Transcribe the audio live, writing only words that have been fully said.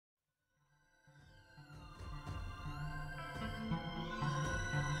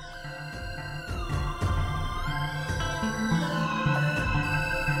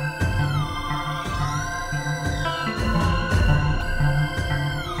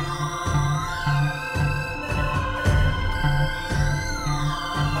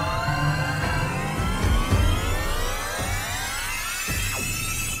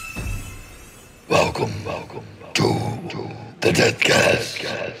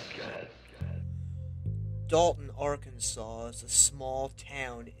Dalton, Arkansas is a small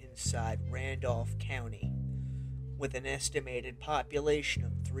town inside Randolph County with an estimated population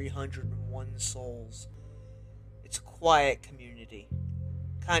of 301 souls. It's a quiet community,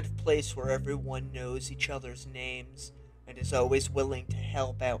 kind of place where everyone knows each other's names and is always willing to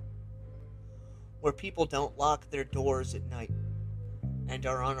help out, where people don't lock their doors at night and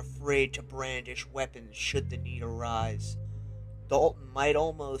are unafraid to brandish weapons should the need arise. Dalton might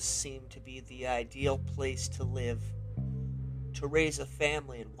almost seem to be the ideal place to live, to raise a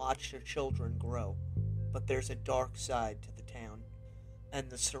family and watch their children grow. But there's a dark side to the town and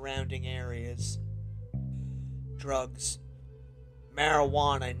the surrounding areas. Drugs,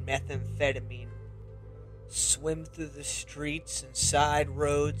 marijuana, and methamphetamine swim through the streets and side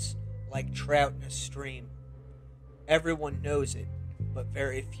roads like trout in a stream. Everyone knows it, but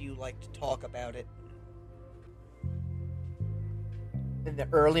very few like to talk about it. In the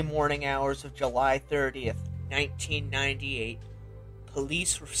early morning hours of July 30th, 1998,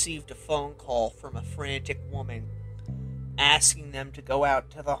 police received a phone call from a frantic woman asking them to go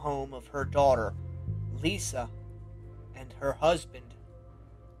out to the home of her daughter, Lisa, and her husband,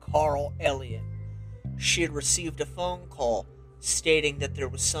 Carl Elliot. She had received a phone call stating that there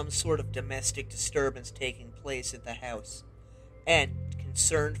was some sort of domestic disturbance taking place at the house, and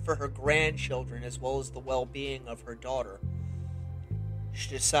concerned for her grandchildren as well as the well-being of her daughter, she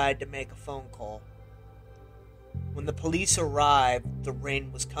decided to make a phone call. When the police arrived, the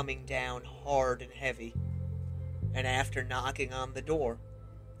rain was coming down hard and heavy, and after knocking on the door,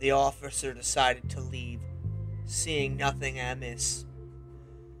 the officer decided to leave, seeing nothing amiss.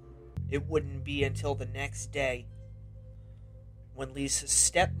 It wouldn't be until the next day, when Lisa's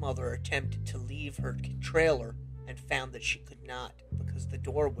stepmother attempted to leave her trailer and found that she could not because the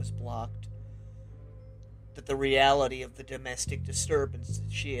door was blocked, that the reality of the domestic disturbance that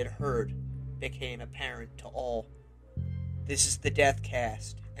she had heard became apparent to all. This is the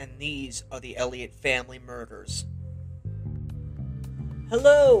Deathcast, and these are the Elliot Family murders.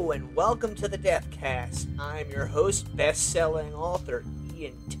 Hello, and welcome to the Deathcast. I'm your host, best-selling author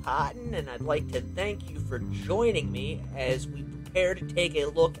Ian Totten, and I'd like to thank you for joining me as we prepare to take a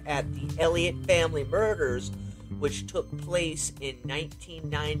look at the Elliot Family murders, which took place in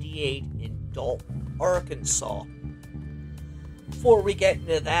 1998 in Dalton, Arkansas. Before we get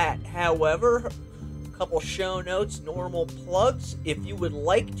into that, however, a couple show notes, normal plugs. If you would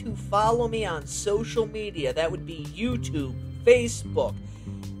like to follow me on social media, that would be YouTube, Facebook,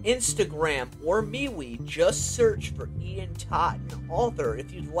 Instagram, or MeWe. Just search for Ian Totten Author.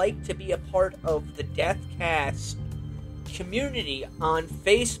 If you'd like to be a part of the Deathcast community on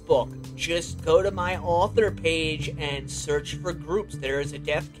Facebook, just go to my author page and search for groups. There is a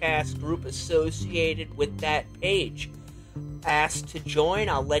Deathcast group associated with that page. Ask to join,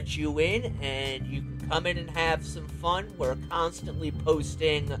 I'll let you in, and you can come in and have some fun. We're constantly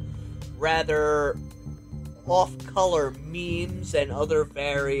posting rather off-color memes and other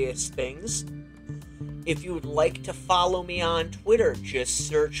various things. If you would like to follow me on Twitter, just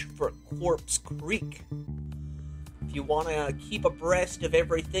search for Corpse Creek. If you want to keep abreast of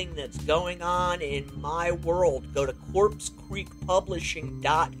everything that's going on in my world, go to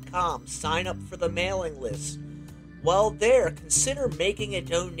corpsecreekpublishing.com. Sign up for the mailing list. While there, consider making a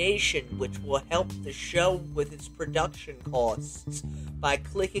donation, which will help the show with its production costs by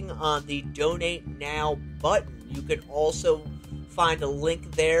clicking on the Donate Now button. You can also find a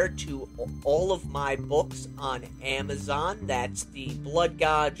link there to all of my books on Amazon. That's the Blood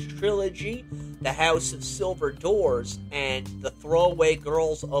Gods trilogy, The House of Silver Doors, and The Throwaway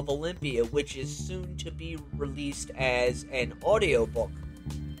Girls of Olympia, which is soon to be released as an audiobook.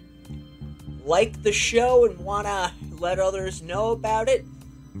 Like the show and want to let others know about it?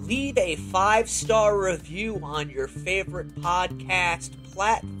 Leave a 5-star review on your favorite podcast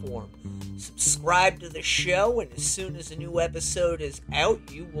platform. Subscribe to the show, and as soon as a new episode is out,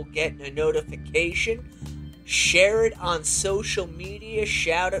 you will get a notification. Share it on social media,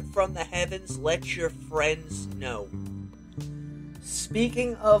 shout it from the heavens, let your friends know.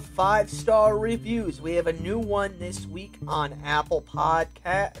 Speaking of 5-star reviews, we have a new one this week on Apple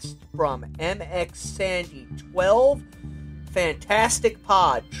Podcast from MXSandy12. Fantastic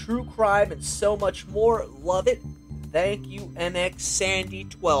pod, true crime, and so much more. Love it. Thank you,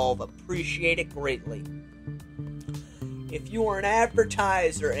 MXSandy12. Appreciate it greatly. If you are an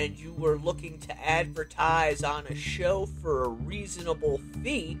advertiser and you were looking to advertise on a show for a reasonable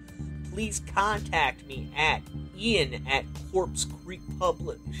fee, please contact me at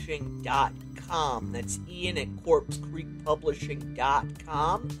ian@corpsecreekpublishing.com. That's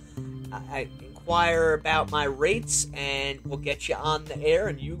ian@corpsecreekpublishing.com. Inquire about my rates, and we'll get you on the air,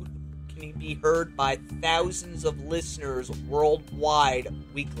 and you can can be heard by thousands of listeners worldwide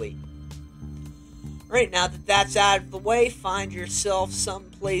weekly. Right, now that that's out of the way, find yourself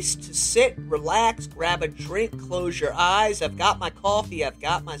someplace to sit, relax, grab a drink, close your eyes. I've got my coffee, I've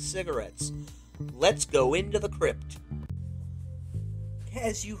got my cigarettes. Let's go into the crypt.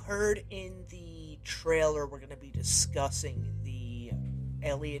 As you heard in the trailer, we're going to be discussing the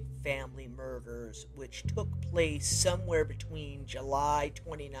Elliot Family murders, which took place somewhere between July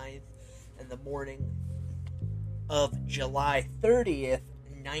 29th and the morning of July 30th,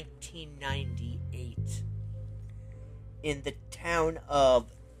 1998, in the town of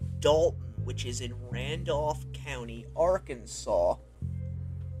Dalton, which is in Randolph County, Arkansas,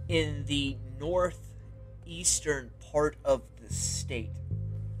 in the northeastern part of the state.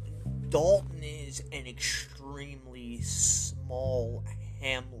 Dalton is an extremely small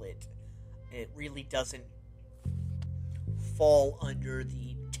hamlet. It really doesn't fall under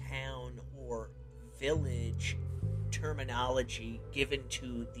the town or village terminology given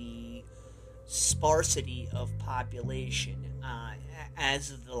to the sparsity of population.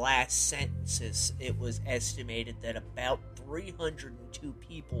 As of the last census, it was estimated that about 302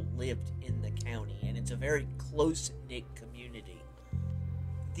 people lived in the county, and it's a very close-knit community.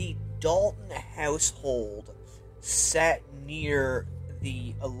 The Dalton household sat near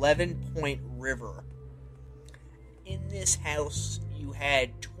the 11-Point River. In this house, you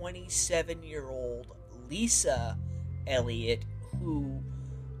had 27-year-old Lisa Elliot, who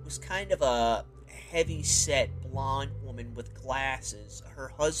was kind of a heavy-set blonde woman with glasses. Her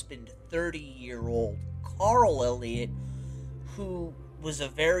husband, 30-year-old Carl Elliot, who was a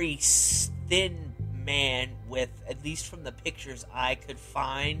very thin man with, at least from the pictures I could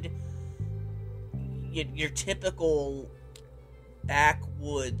find, your typical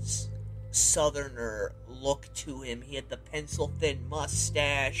backwoods southerner look to him. He had the pencil-thin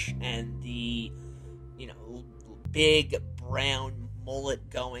mustache and the, big brown mullet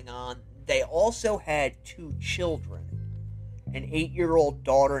going on. They also had 2 children, an 8-year-old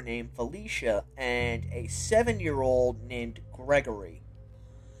daughter named Felicia and a 7-year-old named Gregory.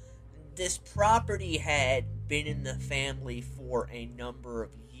 This property had been in the family for a number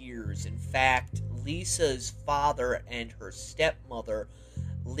of years. In fact, Lisa's father and her stepmother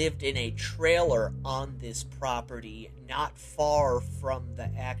lived in a trailer on this property not far from the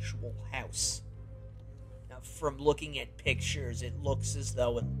actual house. Now, from looking at pictures, it looks as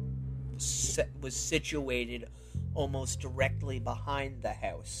though it was situated almost directly behind the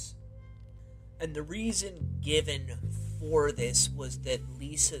house. And the reason given for this was that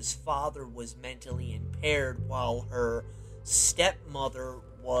Lisa's father was mentally impaired while her stepmother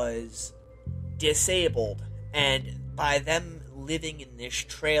was disabled. And by them living in this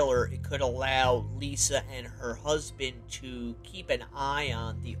trailer, it could allow Lisa and her husband to keep an eye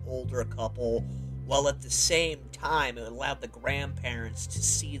on the older couple, while at the same time it allowed the grandparents to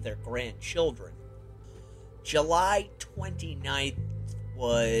see their grandchildren. July 29th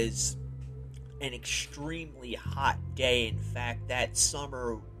was an extremely hot day. In fact, that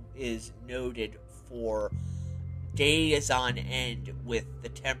summer is noted for days on end with the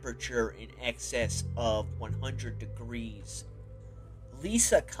temperature in excess of 100 degrees.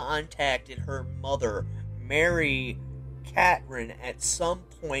 Lisa contacted her mother, Mary Catron, at some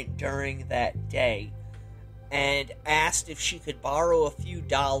point during that day and asked if she could borrow a few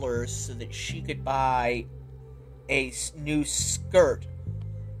dollars so that she could buy a new skirt,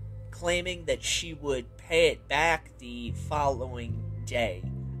 claiming that she would pay it back the following day.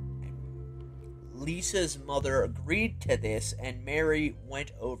 Lisa's mother agreed to this, and Mary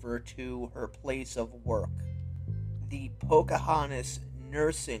went over to her place of work, the Pocahontas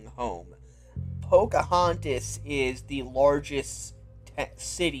Nursing Home. Pocahontas is the largest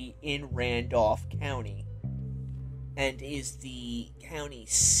city in Randolph County and is the county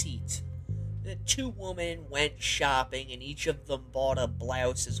seat. The 2 women went shopping, and each of them bought a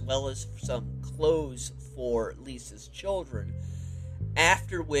blouse as well as some clothes for Lisa's children,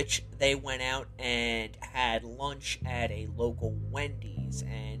 after which they went out and had lunch at a local Wendy's.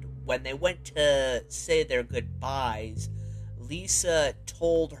 And when they went to say their goodbyes, Lisa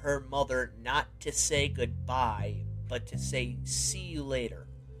told her mother not to say goodbye, but to say see you later.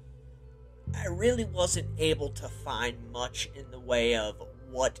 I really wasn't able to find much in the way of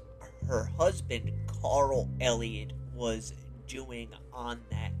what her husband, Carl Elliot, was doing on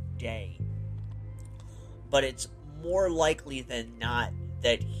that day. But it's more likely than not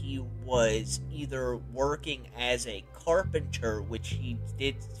that he was either working as a carpenter, which he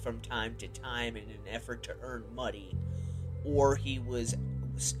did from time to time in an effort to earn money, or he was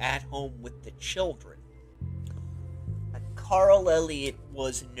at home with the children. Carl Elliot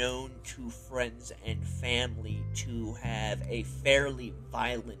was known to friends and family to have a fairly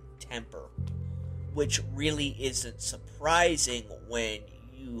violent temper, which really isn't surprising when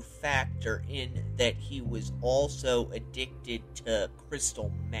you factor in that he was also addicted to crystal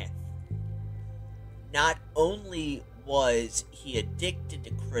meth. Not only was he addicted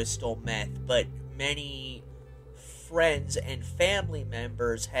to crystal meth, but many friends and family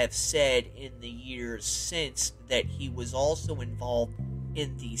members have said in the years since that he was also involved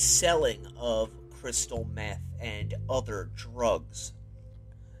in the selling of crystal meth and other drugs.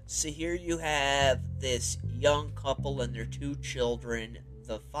 So here you have this young couple and their 2 children.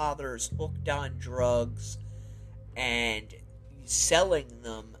 The father's hooked on drugs and selling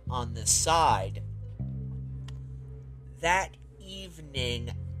them on the side. That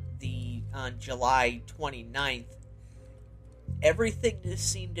evening, on July 29th, everything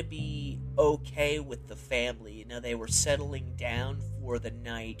just seemed to be okay with the family. You know, they were settling down for the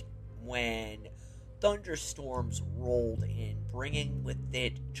night when thunderstorms rolled in, bringing with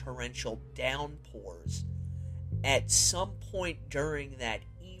it torrential downpours. At some point during that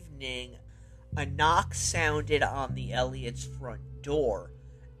evening, a knock sounded on the Elliots' front door,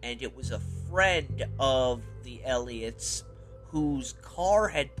 and it was a friend of the Elliots whose car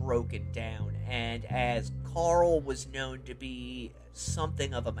had broken down, and as Carl was known to be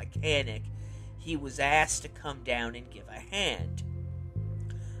something of a mechanic, he was asked to come down and give a hand.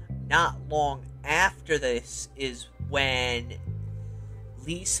 Not long after this is when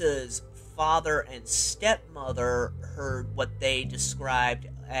Lisa's father and stepmother heard what they described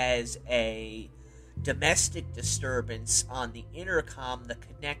as a domestic disturbance on the intercom that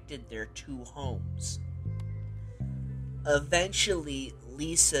connected their 2 homes. Eventually,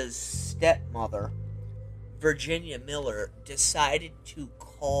 Lisa's stepmother, Virginia Miller, decided to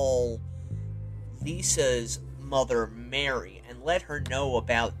call Lisa's mother, Mary, and let her know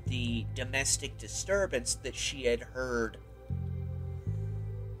about the domestic disturbance that she had heard.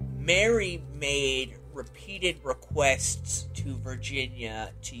 Mary made repeated requests to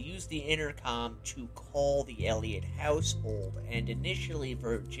Virginia to use the intercom to call the Elliot household, and initially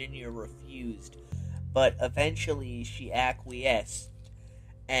Virginia refused, but eventually she acquiesced,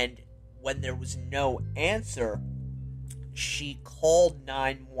 and when there was no answer, she called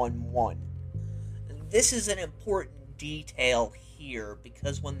 911. This is an important detail here,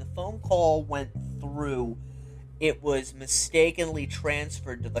 because when the phone call went through, it was mistakenly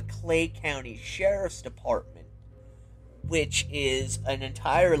transferred to the Clay County Sheriff's Department, which is an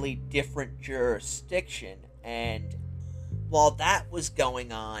entirely different jurisdiction, and while that was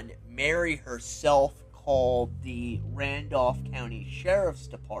going on, Mary herself called the Randolph County Sheriff's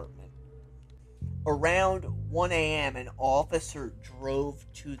Department. Around 1 a.m., an officer drove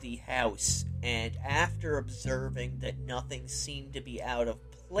to the house, and after observing that nothing seemed to be out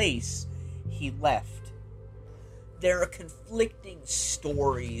of place, he left. There are conflicting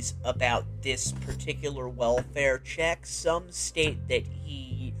stories about this particular welfare check. Some state that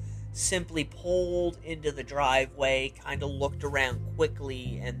he simply pulled into the driveway, kind of looked around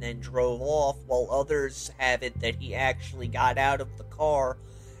quickly, and then drove off, while others have it that he actually got out of the car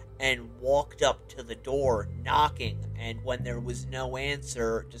and walked up to the door, knocking, and when there was no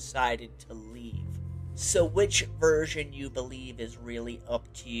answer, decided to leave. So which version you believe is really up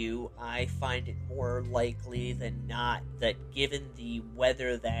to you. I find it more likely than not that given the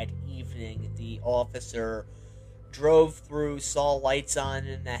weather that evening, the officer drove through, saw lights on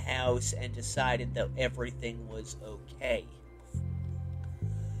in the house, and decided that everything was okay.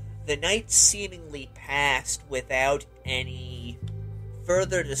 The night seemingly passed without any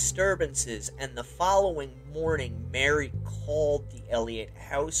further disturbances, and the following morning, Mary called the Elliot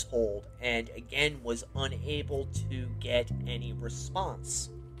household and again was unable to get any response.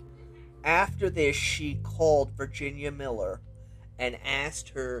 After this, she called Virginia Miller and asked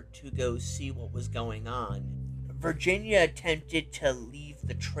her to go see what was going on. Virginia attempted to leave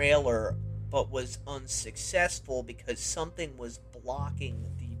the trailer but was unsuccessful because something was blocking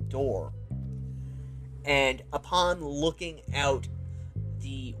the door. And upon looking out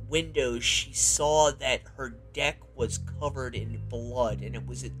the window, she saw that her deck was covered in blood, and it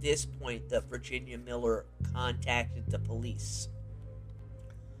was at this point that Virginia Miller contacted the police.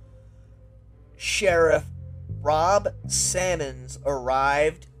 Sheriff Rob Sammons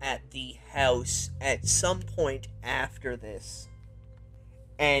arrived at the house at some point after this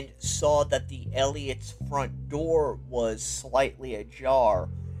and saw that the Elliots' front door was slightly ajar.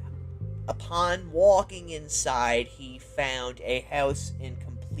 Upon walking inside, he found a house in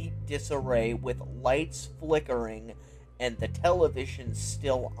complete disarray with lights flickering and the television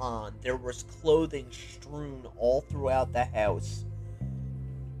still on. There was clothing strewn all throughout the house.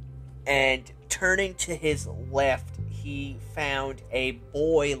 And turning to his left, he found a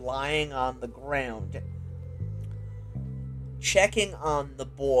boy lying on the ground. Checking on the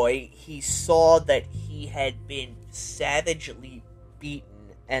boy, he saw that he had been savagely beaten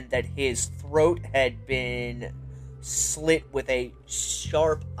and that his throat had been slit with a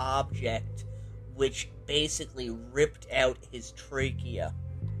sharp object, which basically ripped out his trachea.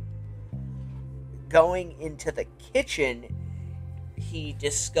 Going into the kitchen, he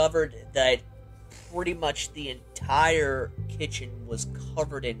discovered that pretty much the entire kitchen was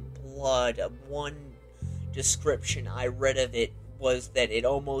covered in blood. One description I read of it was that it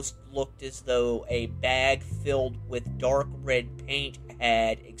almost looked as though a bag filled with dark red paint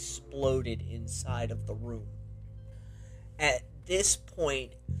had exploded inside of the room. At this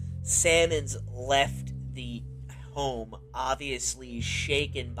point, Sammons left the home, obviously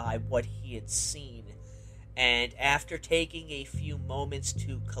shaken by what he had seen, and after taking a few moments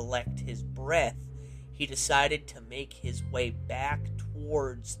to collect his breath, he decided to make his way back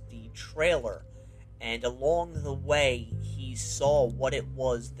towards the trailer, and along the way, he saw what it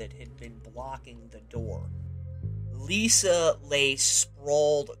was that had been blocking the door. Lisa lay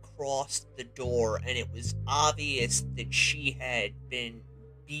sprawled across the door, and it was obvious that she had been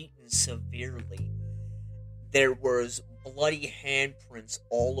beaten severely. There was bloody handprints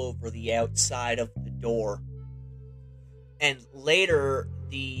all over the outside of the door. And later,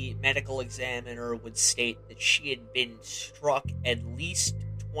 the medical examiner would state that she had been struck at least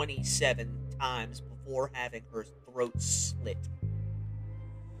 27 times before having her throat slit.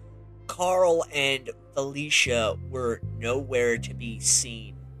 Carl and Felicia were nowhere to be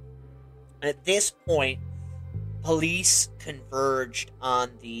seen. At this point, police converged on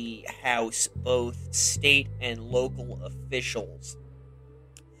the house, both state and local officials,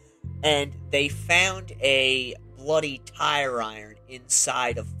 and they found a bloody tire iron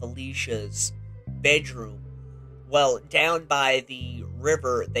inside of Felicia's bedroom. Well, down by the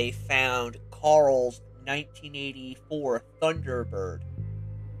river, they found Carl's 1984 Thunderbird,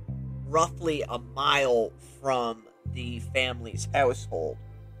 roughly a mile from the family's household.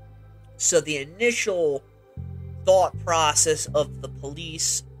 So the initial thought process of the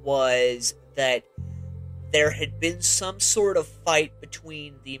police was that there had been some sort of fight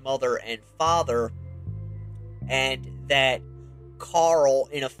between the mother and father, and that Carl,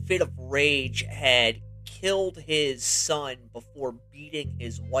 in a fit of rage, had killed his son before beating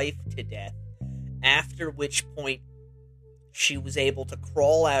his wife to death, after which point she was able to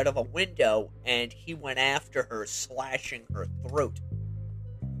crawl out of a window, and he went after her, slashing her throat,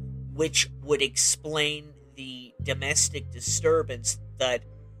 which would explain the domestic disturbance that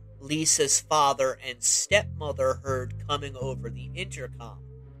Lisa's father and stepmother heard coming over the intercom.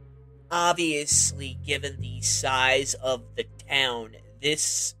 Obviously, given the size of the town,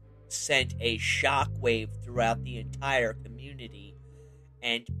 this sent a shockwave throughout the entire community,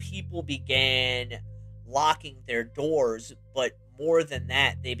 and people began locking their doors, but more than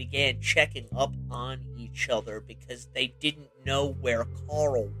that, they began checking up on each other because they didn't know where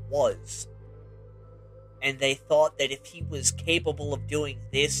Carl was. And they thought that if he was capable of doing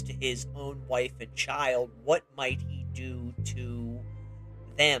this to his own wife and child, what might he do to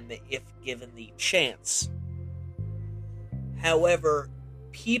them if given the chance? However,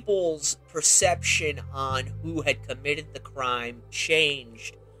 people's perception on who had committed the crime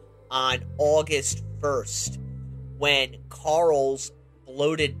changed on August 1st, when Carl's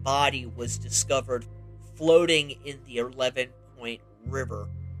bloated body was discovered floating in the 11-Point River.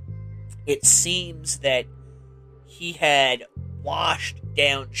 It seems that he had washed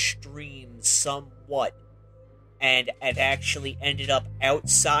downstream somewhat and had actually ended up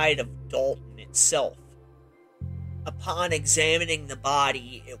outside of Dalton itself. Upon examining the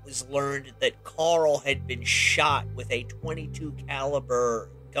body, it was learned that Carl had been shot with a .22 caliber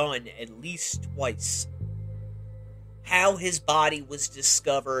gun at least twice. How his body was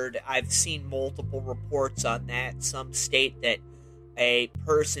discovered, I've seen multiple reports on that. Some state that a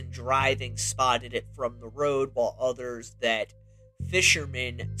person driving spotted it from the road, while others that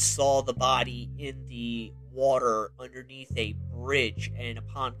fishermen saw the body in the water underneath a bridge, and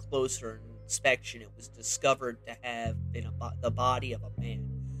upon closer inspection, it was discovered to have been the body of a man.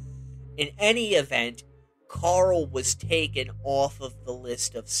 In any event, Carl was taken off of the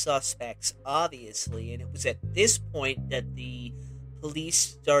list of suspects, obviously, and it was at this point that the police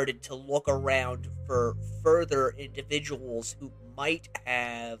started to look around for further individuals who might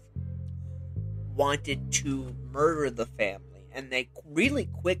have wanted to murder the family, and they really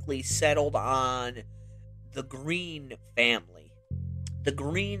quickly settled on the Green family. The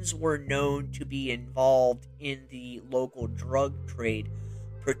Greens were known to be involved in the local drug trade,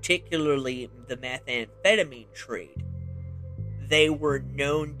 particularly the methamphetamine trade. They were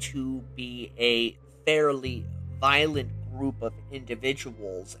known to be a fairly violent group of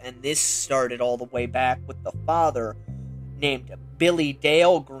individuals, and this started all the way back with the father, named Billy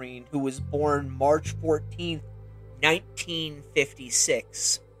Dale Green, who was born March 14th,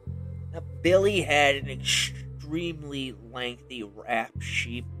 1956. Now, Billy had an extremely lengthy rap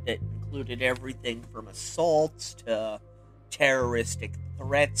sheet that included everything from assaults to terroristic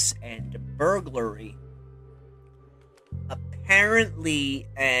threats and burglary. Apparently,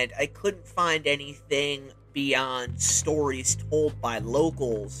 and I couldn't find anything beyond stories told by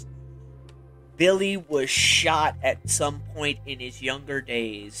locals, Billy was shot at some point in his younger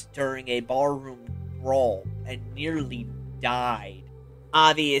days during a barroom brawl and nearly died.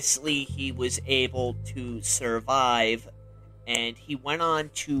 Obviously, he was able to survive, and he went on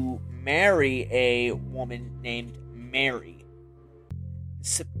to marry a woman named Mary.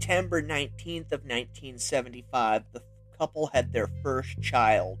 September 19th of 1975, the couple had their first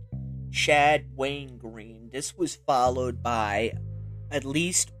child, Chad Wayne Green. This was followed by at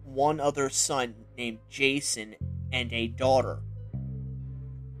least one other son named Jason and a daughter.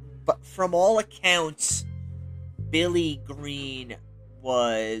 But from all accounts, Billy Green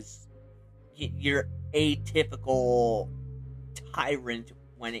was your atypical tyrant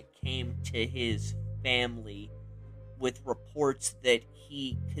when it came to his family, with reports that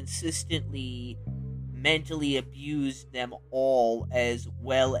he consistently mentally abused them all as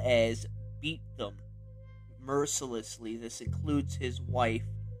well as beat them mercilessly. This includes his wife.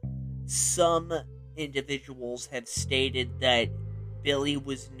 Some individuals have stated that Billy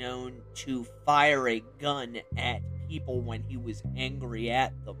was known to fire a gun at people when he was angry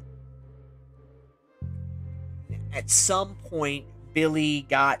at them. At some point, Billy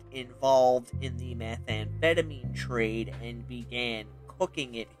got involved in the methamphetamine trade and began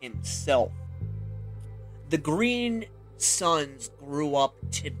cooking it himself. The Green sons grew up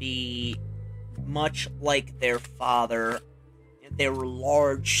to be much like their father. They were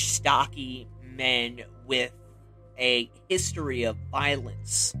large, stocky men with a history of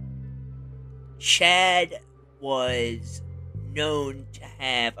violence. Chad was known to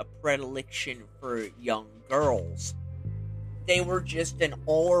have a predilection for young girls. They were just an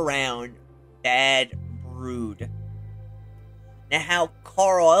all-around bad brood. Now, how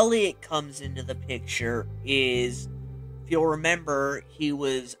Carl Elliot comes into the picture is, if you'll remember, he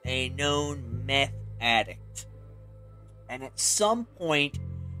was a known meth addict. And at some point,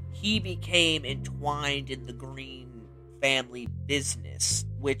 he became entwined in the Green family business,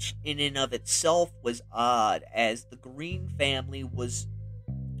 which in and of itself was odd, as the Green family was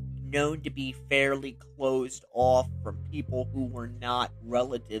known to be fairly closed off from people who were not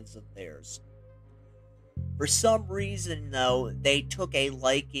relatives of theirs. For some reason, though, they took a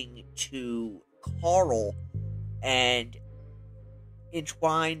liking to Carl and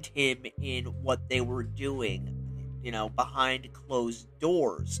entwined him in what they were doing, behind closed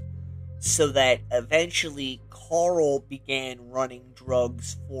doors, so that eventually Carl began running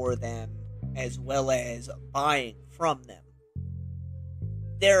drugs for them as well as buying from them.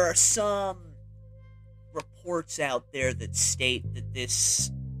 There are some reports out there that state that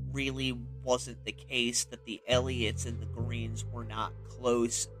this really wasn't the case, that the Elliots and the Greens were not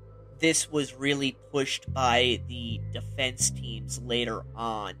close. This was really pushed by the defense teams later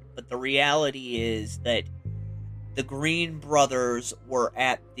on, but the reality is that the Green brothers were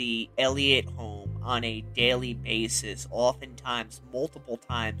at the Elliot home on a daily basis, oftentimes multiple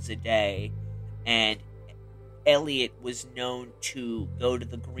times a day, and Elliot was known to go to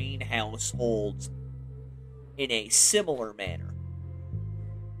the Green households in a similar manner.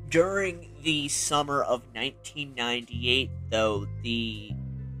 During the summer of 1998, though, the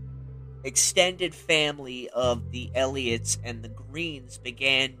extended family of the Elliots and the Greens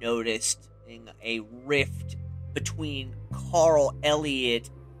began noticing a rift between Carl Elliot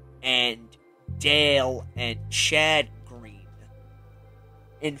and Dale and Chad Green.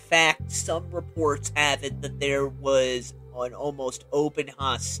 In fact, some reports have it that there was an almost open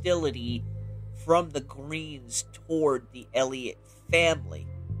hostility from the Greens toward the Elliot family.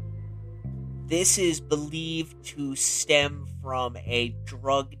 This is believed to stem from a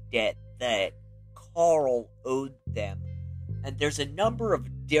drug debt that Carl owed them. And there's a number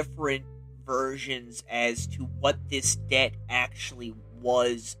of different versions as to what this debt actually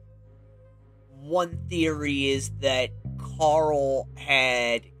was. One theory is that Carl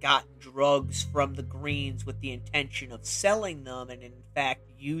had gotten drugs from the Greens with the intention of selling them, and in fact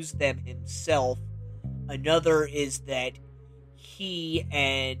used them himself. Another is that he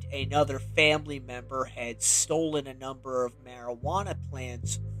and another family member had stolen a number of marijuana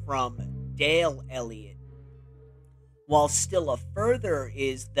plants from Dale Elliot. While still a further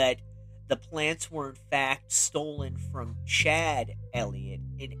is that the plants were in fact stolen from Chad Elliot.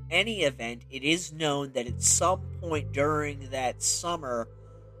 In any event, it is known that at some point during that summer,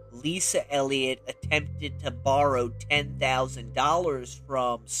 Lisa Elliot attempted to borrow $10,000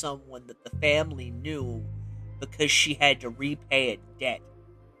 from someone that the family knew because she had to repay a debt.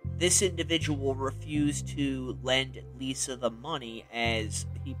 This individual refused to lend Lisa the money as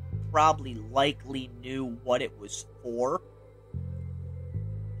he probably likely knew what it was for.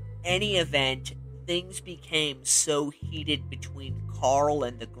 Any event, things became so heated between Carl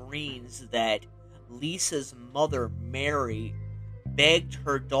and the Greens that Lisa's mother, Mary, begged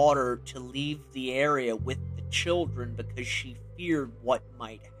her daughter to leave the area with the children because she feared what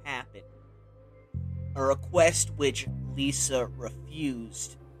might happen. A request which Lisa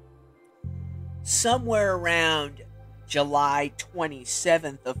refused. Somewhere around July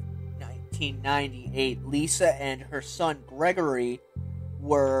 27th of 1998, Lisa and her son Gregory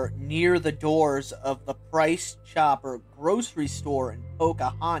were near the doors of the Price Chopper grocery store in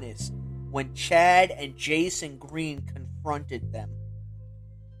Pocahontas when Chad and Jason Green confronted them.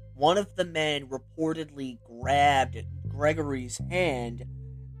 One of the men reportedly grabbed Gregory's hand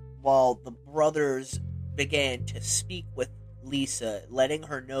while the brothers began to speak with Lisa, letting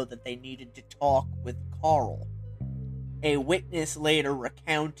her know that they needed to talk with Carl. A witness later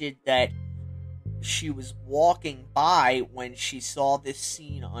recounted that she was walking by when she saw this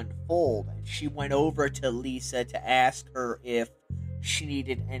scene unfold, and she went over to Lisa to ask her if she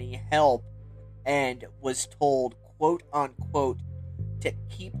needed any help, and was told, quote unquote, to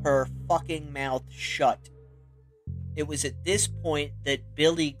keep her fucking mouth shut. It was at this point that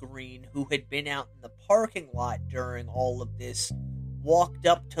Billy Green, who had been out in the parking lot during all of this, walked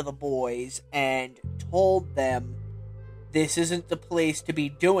up to the boys and told them this isn't the place to be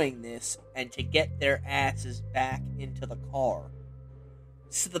doing this, and to get their asses back into the car.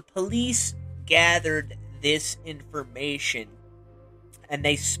 So the police gathered this information, and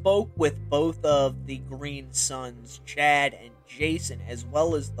they spoke with both of the Green sons, Chad and Jason, as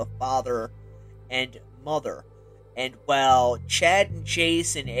well as the father and mother. And while Chad and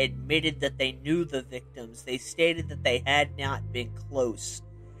Jason admitted that they knew the victims, they stated that they had not been close.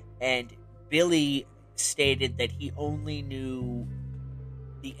 And Billy stated that he only knew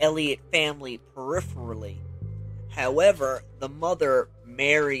the Elliot family peripherally. However, the mother,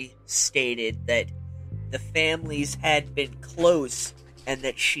 Mary, stated that the families had been close and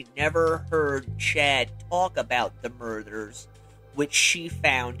that she never heard Chad talk about the murders, which she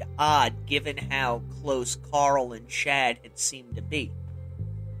found odd given how close Carl and Chad had seemed to be.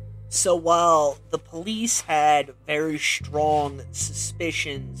 So while the police had very strong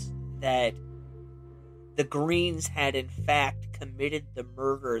suspicions that the Greens had in fact committed the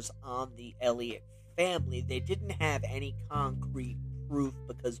murders on the Elliot family, they didn't have any concrete proof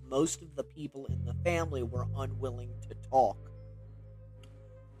because most of the people in the family were unwilling to talk.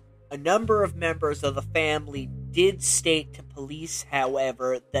 A number of members of the family did state to police,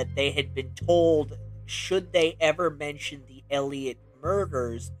 however, that they had been told should they ever mention the Elliot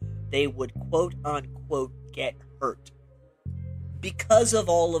murders, they would quote-unquote get hurt. Because of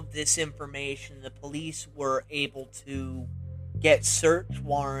all of this information, the police were able to get search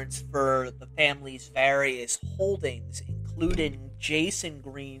warrants for the family's various holdings, including Jason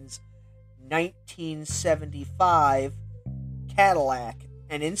Green's 1975 Cadillac.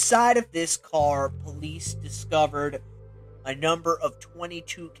 And inside of this car, police discovered a number of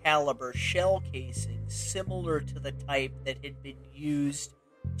 .22 caliber shell casings similar to the type that had been used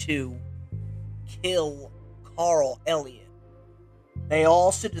to kill Carl Elliot. They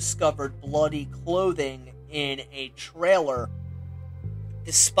also discovered bloody clothing in a trailer.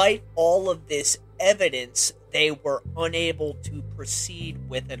 Despite all of this evidence, they were unable to proceed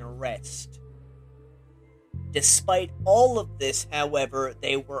with an arrest. Despite all of this, however,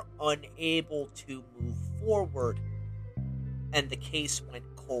 they were unable to move forward, and the case went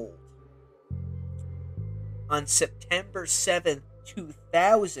cold. On September 7th,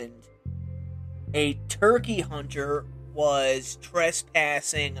 2000, a turkey hunter was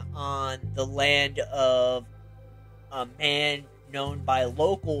trespassing on the land of a man known by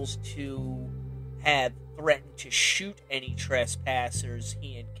locals to have threatened to shoot any trespassers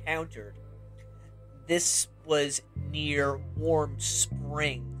he encountered. This was near Warm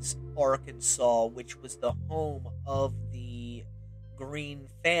Springs, Arkansas, which was the home of the Green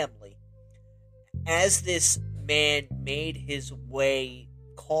family. As this man made his way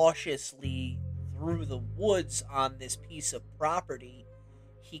cautiously through the woods on this piece of property,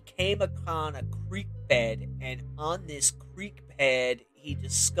 he came upon a creek bed, and on this creek bed, he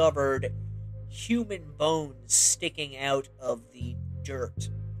discovered human bones sticking out of the dirt.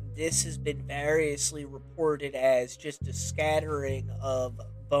 This has been variously reported as just a scattering of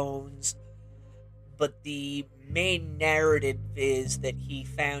bones, but the main narrative is that he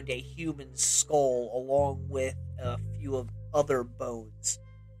found a human skull along with a few of other bones.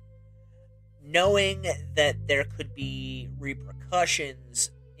 Knowing that there could be repercussions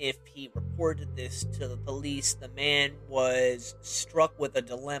if he reported this to the police, the man was struck with a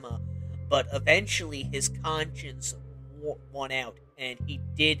dilemma, but eventually his conscience won out, and he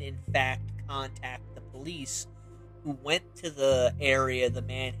did in fact contact the police, who went to the area the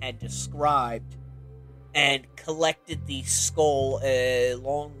man had described and collected the skull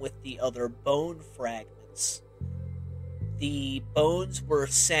along with the other bone fragments. The bones were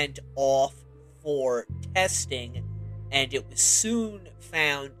sent off for testing, and it was soon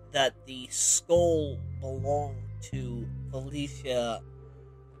found that the skull belonged to Felicia.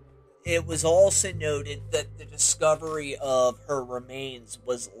 It was also noted that the discovery of her remains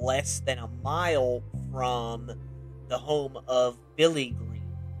was less than a mile from the home of Billy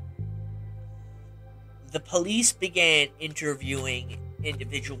Green. The police began interviewing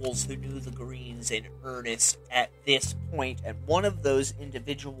individuals who knew the Greens in earnest at this point, and one of those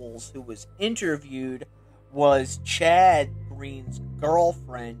individuals who was interviewed was Chad Green's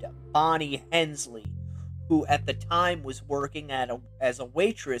girlfriend, Bonnie Hensley, who at the time was working as a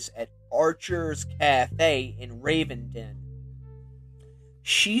waitress at Archer's Cafe in Ravenden.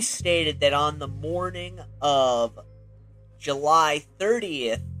 She stated that on the morning of July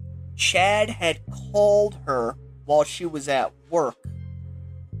 30th, Chad had called her while she was at work,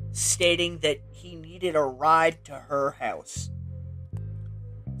 stating that he needed a ride to her house.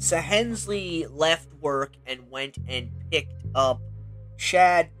 So Hensley left work and went and picked up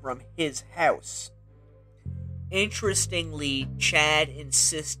Chad from his house. Interestingly, Chad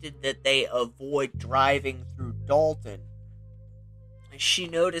insisted that they avoid driving through Dalton. She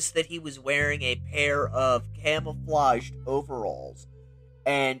noticed that he was wearing a pair of camouflaged overalls,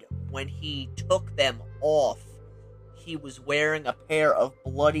 and when he took them off, he was wearing a pair of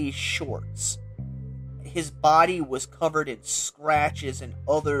bloody shorts. His body was covered in scratches and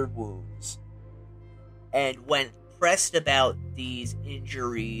other wounds. And when pressed about these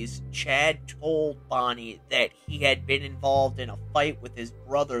injuries, Chad told Bonnie that he had been involved in a fight with his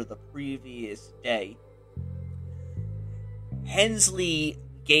brother the previous day. Hensley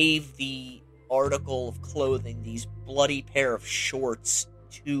gave the article of clothing, these bloody pair of shorts,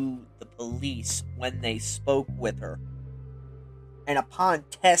 to the police when they spoke with her. And upon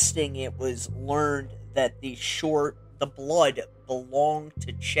testing, it was learned that the blood belonged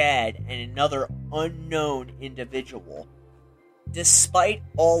to Chad and another unknown individual. Despite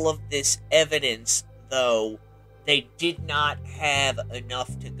all of this evidence, though, they did not have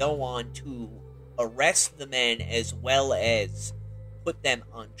enough to go on to arrest the men as well as put them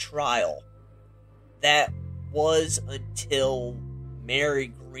on trial. That was until Mary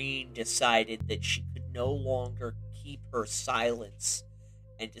Green decided that she could no longer keep her silence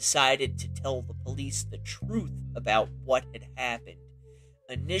and decided to tell the police the truth about what had happened.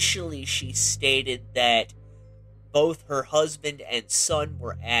 Initially, she stated that both her husband and son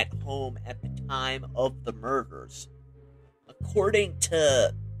were at home at the time of the murders. According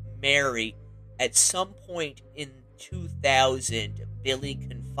to Mary, at some point in 2000, Billy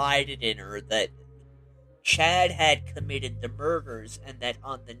confided in her that Chad had committed the murders and that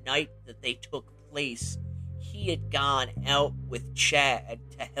on the night that they took place, he had gone out with Chad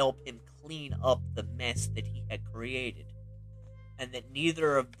to help him clean up the mess that he had created, and that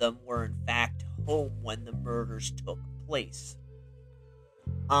neither of them were in fact home when the murders took place.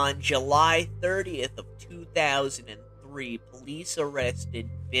 On July 30th of 2003, police arrested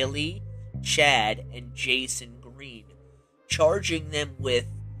Billy, Chad, and Jason Green, charging them with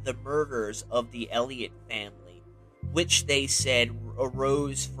the murders of the Elliot family, which they said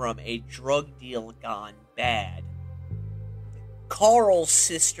arose from a drug deal gone bad. Carl's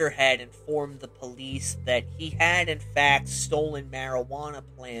sister had informed the police that he had in fact stolen marijuana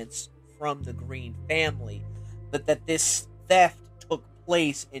plants from the Green family, but that this theft took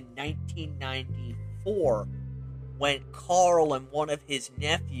place in 1994 when Carl and one of his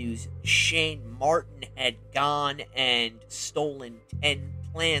nephews, Shane Martin, had gone and stolen 10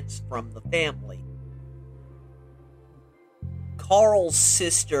 plants from the family. Carl's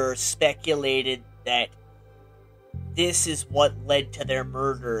sister speculated that this is what led to their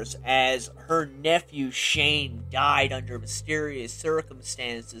murders, as her nephew Shane died under mysterious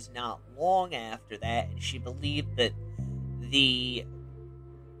circumstances not long after that, and she believed that the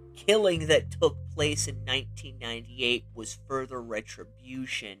killing that took place in 1998 was further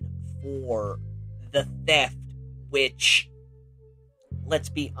retribution for the theft, which, let's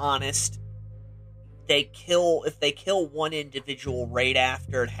be honest, if they kill one individual right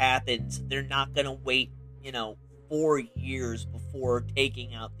after it happens, they're not going to wait, 4 years before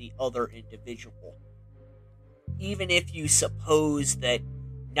taking out the other individual. Even if you suppose that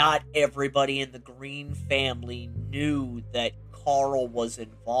not everybody in the Green family knew that Carl was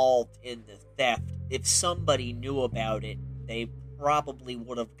involved in the theft, if somebody knew about it, they probably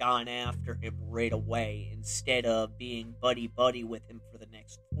would have gone after him right away instead of being buddy-buddy with him for the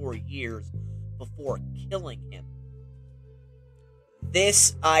next 4 years before killing him.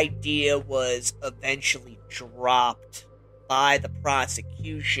 This idea was eventually dropped by the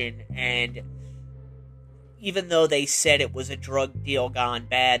prosecution, and even though they said it was a drug deal gone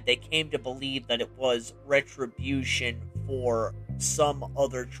bad, they came to believe that it was retribution for some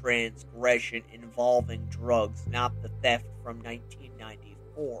other transgression involving drugs, not the theft from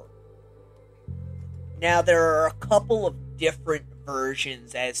 1994. Now, there are a couple of different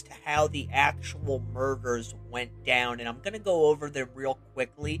versions as to how the actual murders went down, and I'm going to go over them real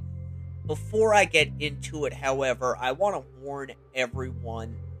quickly. Before I get into it, however, I want to warn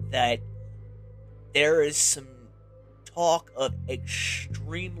everyone that there is some talk of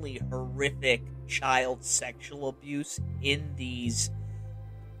extremely horrific child sexual abuse in these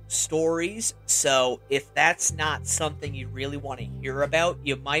stories, so if that's not something you really want to hear about,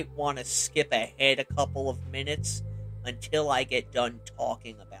 you might want to skip ahead a couple of minutes until I get done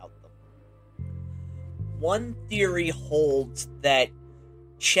talking about them. One theory holds that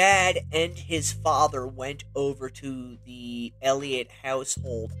Chad and his father went over to the Elliot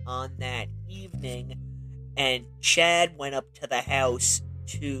household on that evening, and Chad went up to the house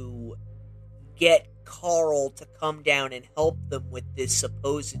to get Carl to come down and help them with this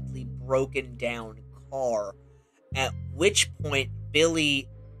supposedly broken down car, at which point Billy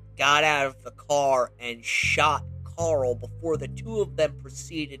got out of the car and shot Carl before the two of them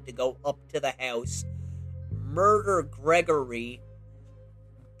proceeded to go up to the house, murder Gregory,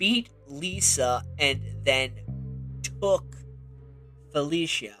 beat Lisa, and then took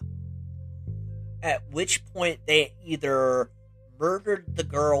Felicia. At which point they either murdered the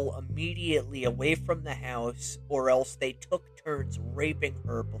girl immediately away from the house, or else they took turns raping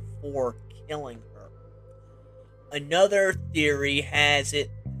her before killing her. Another theory has it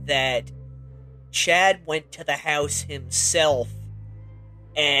that Chad went to the house himself,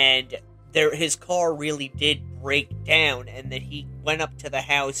 and his car really did break down, and that he went up to the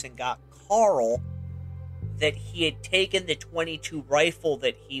house and got Carl, that he had taken the .22 rifle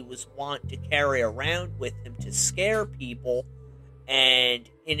that he was wont to carry around with him to scare people, and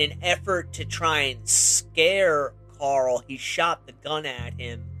in an effort to try and scare Carl, he shot the gun at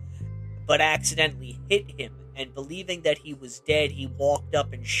him, but accidentally hit him, and believing that he was dead, he walked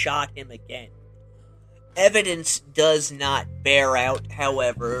up and shot him again. Evidence does not bear out,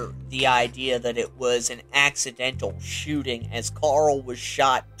 however, the idea that it was an accidental shooting, as Carl was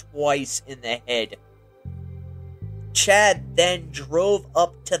shot twice in the head. Chad then drove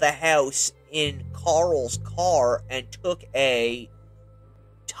up to the house in Carl's car and took a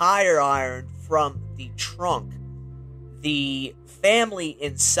tire iron from the trunk. The family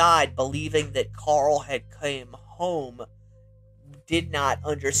inside, believing that Carl had come home, did not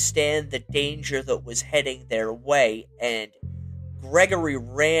understand the danger that was heading their way, and Gregory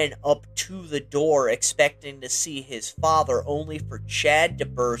ran up to the door expecting to see his father, only for Chad to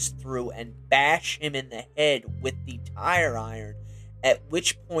burst through and bash him in the head with the tire iron, at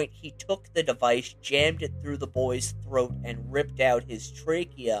which point he took the device, jammed it through the boy's throat, and ripped out his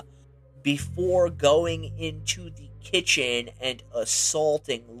trachea before going into the kitchen and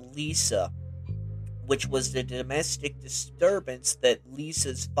assaulting Lisa, which was the domestic disturbance that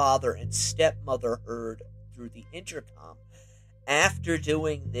Lisa's father and stepmother heard through the intercom. After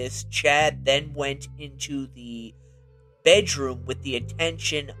doing this, Chad then went into the bedroom with the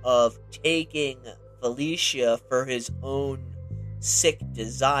intention of taking Felicia for his own sick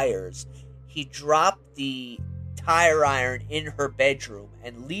desires. He dropped the tire iron in her bedroom,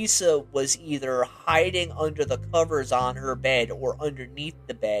 and Lisa was either hiding under the covers on her bed or underneath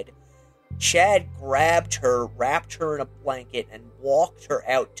the bed. Chad grabbed her, wrapped her in a blanket, and walked her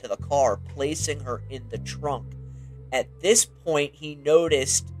out to the car, placing her in the trunk. At this point, he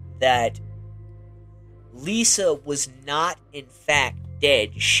noticed that Lisa was not, in fact,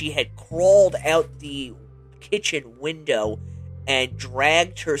 dead. She had crawled out the kitchen window and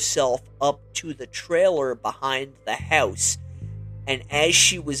dragged herself up to the trailer behind the house. And as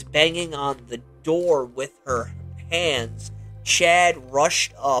she was banging on the door with her hands, Chad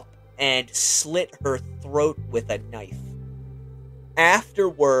rushed up and slit her throat with a knife.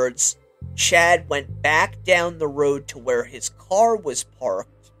 Afterwards, Chad went back down the road to where his car was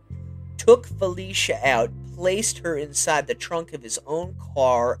parked, took Felicia out, placed her inside the trunk of his own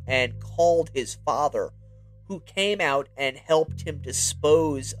car, and called his father, who came out and helped him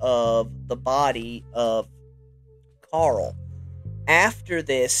dispose of the body of Carl. After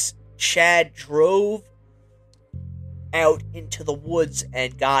this, Chad drove out into the woods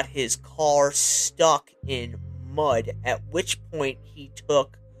and got his car stuck in mud, at which point he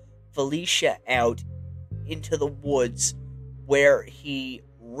took Felicia out into the woods where he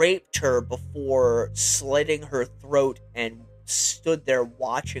raped her before slitting her throat and stood there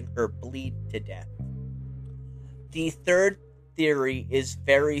watching her bleed to death. The third theory is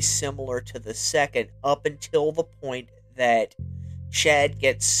very similar to the second up until the point that Chad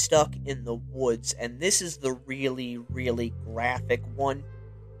gets stuck in the woods, and this is the really, really graphic one.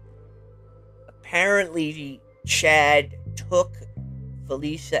 Apparently, Chad took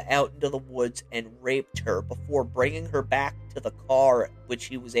Felicia out into the woods and raped her before bringing her back to the car, which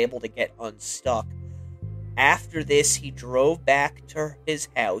he was able to get unstuck. After this, he drove back to his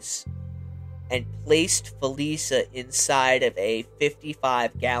house and placed Felicia inside of a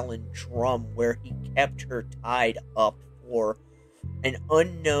 55-gallon drum where he kept her tied up for an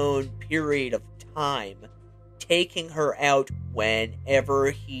unknown period of time, taking her out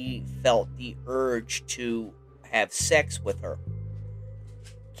whenever he felt the urge to have sex with her.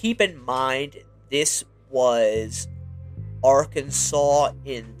 Keep in mind, this was Arkansas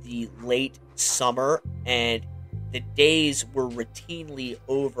in the late summer, and the days were routinely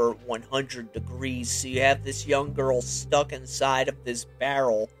over 100 degrees, so you have this young girl stuck inside of this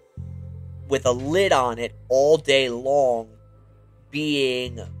barrel with a lid on it all day long,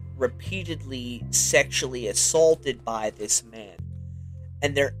 being repeatedly sexually assaulted by this man.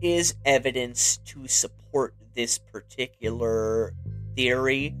 And there is evidence to support this particular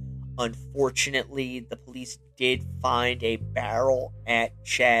theory. Unfortunately, the police did find a barrel at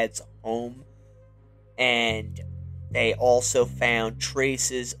Chad's home, and they also found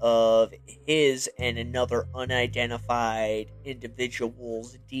traces of his and another unidentified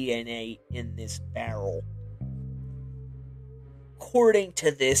individual's DNA in this barrel. According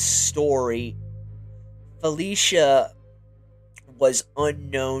to this story, Felicia was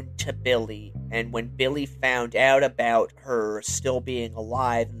unknown to Billy, and when Billy found out about her still being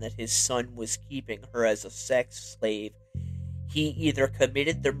alive and that his son was keeping her as a sex slave, he either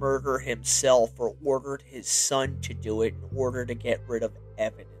committed the murder himself or ordered his son to do it in order to get rid of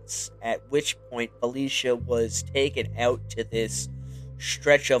evidence, at which point Felicia was taken out to this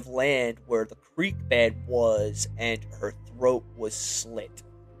stretch of land where the creek bed was, and her throat was slit.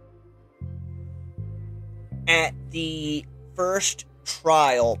 At the first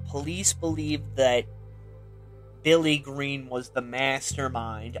trial, police believed that Billy Green was the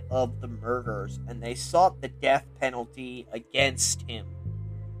mastermind of the murders, and they sought the death penalty against him.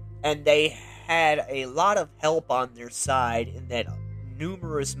 And they had a lot of help on their side in that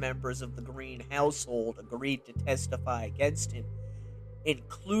numerous members of the Green household agreed to testify against him,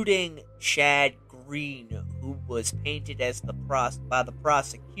 including Chad Green, who was painted as by the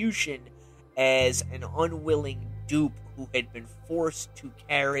prosecution as an unwilling dupe who had been forced to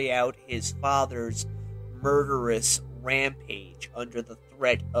carry out his father's murderous rampage under the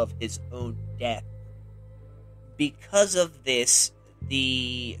threat of his own death. Because of this,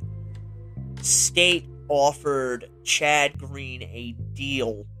 the state offered Chad Green a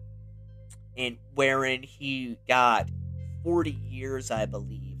deal wherein he got 40 years, I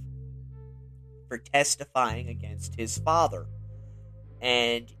believe, for testifying against his father.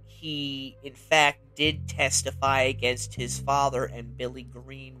 And he, in fact, did testify against his father, and Billy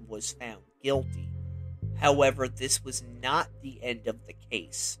Green was found guilty. However, this was not the end of the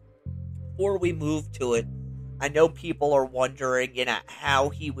case. Before we move to it, I know people are wondering, how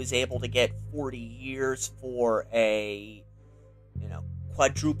he was able to get 40 years for a,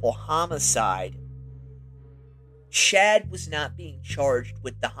 quadruple homicide. Chad was not being charged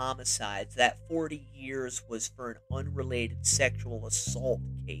with the homicides. That 40 years was for an unrelated sexual assault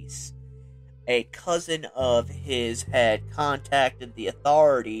case. A cousin of his had contacted the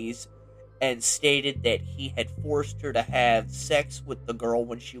authorities and stated that he had forced her to have sex with the girl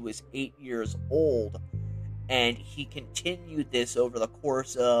when she was 8 years old, and he continued this over the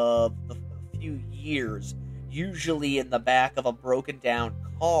course of a few years, usually in the back of a broken down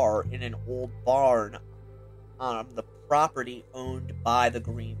car in an old barn on the property owned by the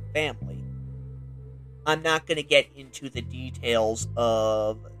Green family. I'm not going to get into the details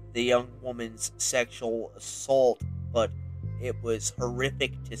of the young woman's sexual assault, but it was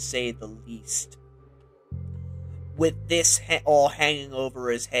horrific to say the least. With this all hanging over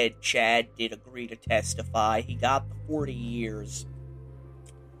his head, Chad did agree to testify. He got the 40 years.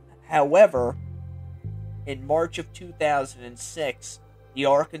 However, in March of 2006, the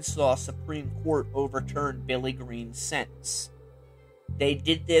Arkansas Supreme Court overturned Billy Green's sentence. They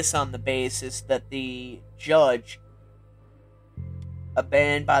did this on the basis that the judge, a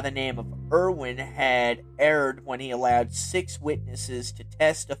man by the name of Irwin, had erred when he allowed 6 witnesses to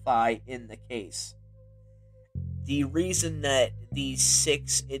testify in the case. The reason that these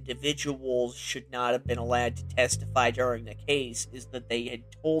 6 individuals should not have been allowed to testify during the case is that they had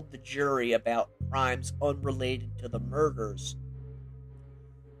told the jury about crimes unrelated to the murders,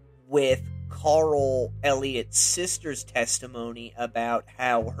 with Carl Elliott's sister's testimony about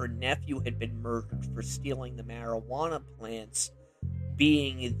how her nephew had been murdered for stealing the marijuana plants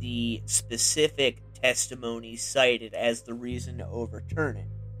being the specific testimony cited as the reason to overturn it.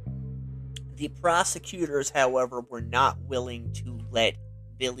 The prosecutors, however, were not willing to let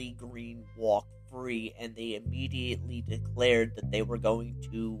Billy Green walk free, and they immediately declared that they were going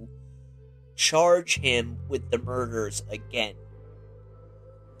to charge him with the murders again.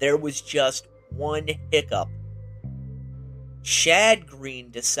 There was just one hiccup. Chad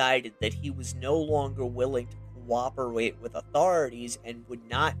Green decided that he was no longer willing to cooperate with authorities and would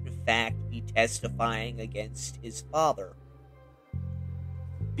not, in fact, be testifying against his father.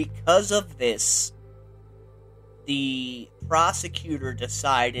 Because of this, the prosecutor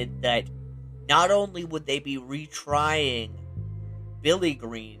decided that not only would they be retrying Billy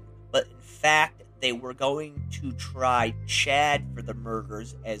Green, but in fact they were going to try Chad for the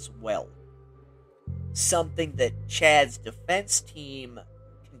murders as well. Something that Chad's defense team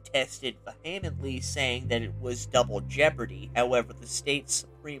contested vehemently, saying that it was double jeopardy. However, the state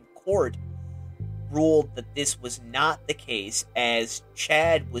Supreme Court ruled that this was not the case, as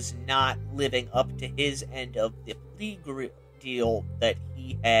Chad was not living up to his end of the plea deal that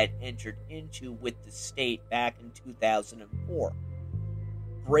he had entered into with the state back in 2004.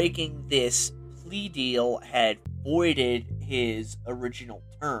 Breaking this plea deal had voided his original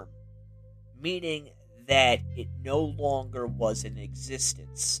term, meaning that it no longer was in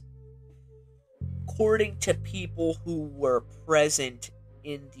existence. According to people who were present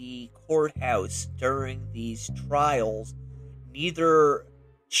in the courthouse during these trials, neither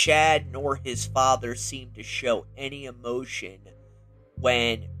Chad nor his father seemed to show any emotion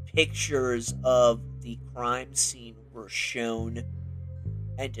when pictures of the crime scene were shown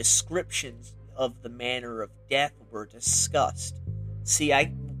and descriptions of the manner of death were discussed. See,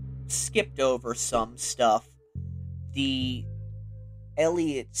 I skipped over some stuff. The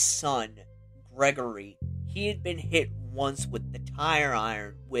Elliot's son, Gregory, he had been hit once with the tire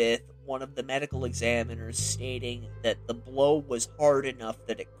iron, with one of the medical examiners stating that the blow was hard enough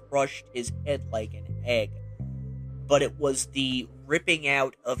that it crushed his head like an egg. But it was the ripping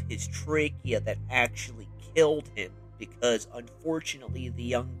out of his trachea that actually killed him, because unfortunately the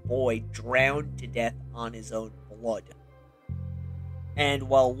young boy drowned to death on his own blood. And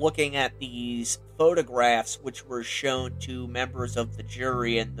while looking at these photographs, which were shown to members of the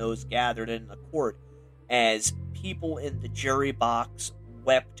jury and those gathered in the court, as people in the jury box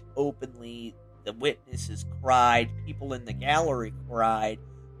wept openly, the witnesses cried, people in the gallery cried,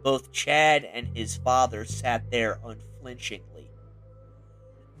 both Chad and his father sat there unflinchingly.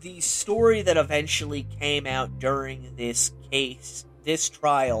 The story that eventually came out during this case, this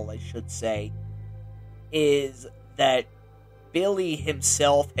trial, I should say, is that Billy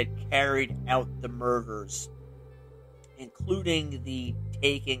himself had carried out the murders, including the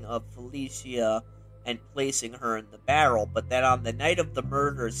taking of Felicia and placing her in the barrel, but that on the night of the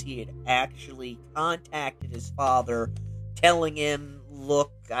murders he had actually contacted his father, telling him,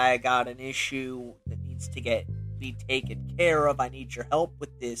 look, I got an issue that needs to be taken care of, I need your help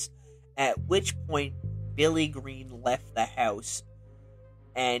with this, at which point Billy Green left the house,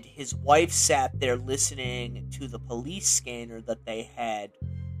 and his wife sat there listening to the police scanner that they had.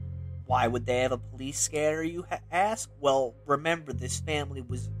 Why would they have a police scanner, you ask? Well, remember, this family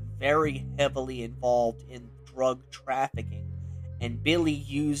was very heavily involved in drug trafficking, and Billy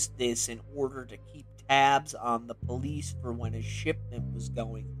used this in order to keep tabs on the police for when a shipment was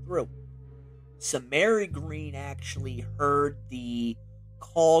going through. So Mary Green actually heard the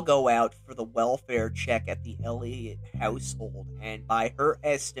call go out for the welfare check at the Elliot household, and by her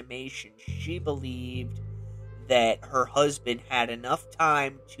estimation, she believed that her husband had enough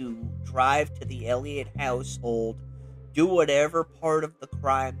time to drive to the Elliot household, do whatever part of the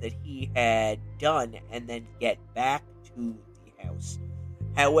crime that he had done, and then get back to the house.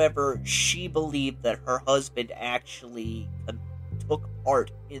 However, she believed that her husband actually took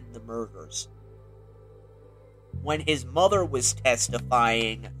part in the murders. When his mother was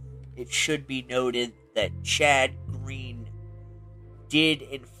testifying, it should be noted that Chad Green did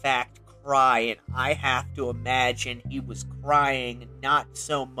in fact cry, and I have to imagine he was crying not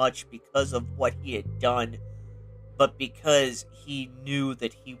so much because of what he had done, but because he knew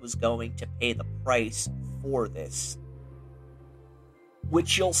that he was going to pay the price for this.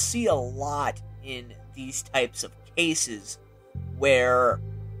 Which you'll see a lot in these types of cases, where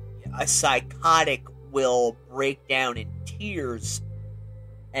a psychotic will break down in tears,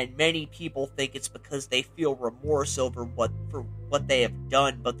 and many people think it's because they feel remorse over what they have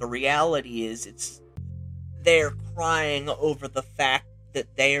done, but the reality is they're crying over the fact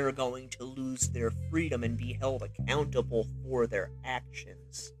that they are going to lose their freedom and be held accountable for their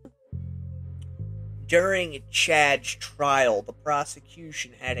actions. During Chad's trial, the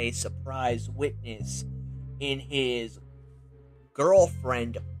prosecution had a surprise witness in his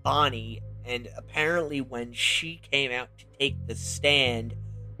girlfriend, Bonnie, and apparently when she came out to take the stand,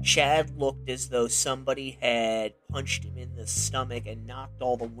 Chad looked as though somebody had punched him in the stomach and knocked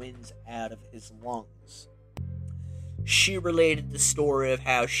all the winds out of his lungs. She related the story of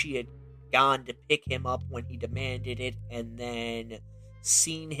how she had gone to pick him up when he demanded it, and then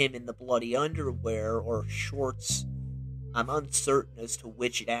seen him in the bloody underwear or shorts. I'm uncertain as to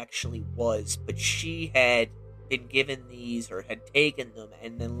which it actually was, but she had been given these or had taken them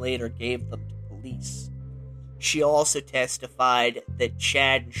and then later gave them to police. She also testified that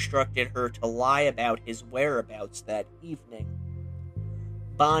Chad instructed her to lie about his whereabouts that evening.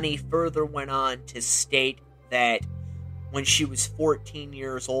 Bonnie further went on to state that when she was 14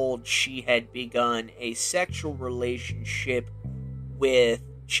 years old, she had begun a sexual relationship with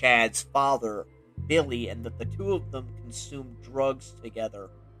Chad's father, Billy, and that the two of them consumed drugs together.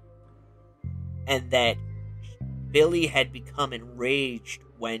 And that Billy had become enraged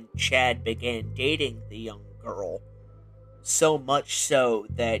when Chad began dating the young girl, so much so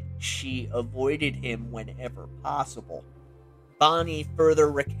that she avoided him whenever possible. Bonnie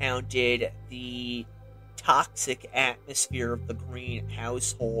further recounted the toxic atmosphere of the Green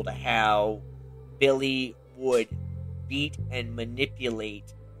household, how Billy would beat and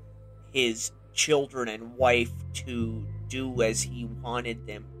manipulate his children and wife to do as he wanted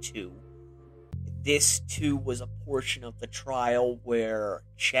them to. This, too, was a portion of the trial where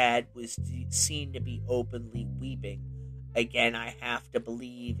Chad was seen to be openly weeping. Again, I have to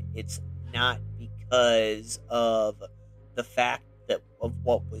believe it's not because of the fact of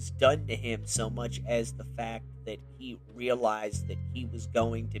what was done to him so much as the fact that he realized that he was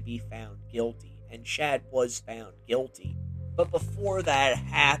going to be found guilty. And Chad was found guilty. But before that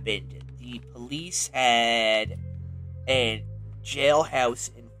happened, the police had a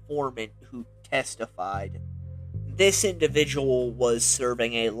jailhouse informant who testified. This individual was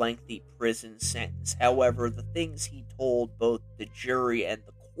serving a lengthy prison sentence. However, the things he told both the jury and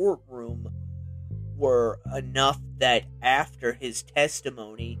the courtroom were enough that after his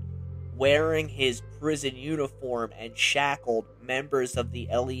testimony, wearing his prison uniform and shackled, members of the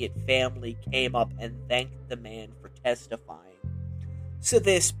Elliot family came up and thanked the man for testifying. So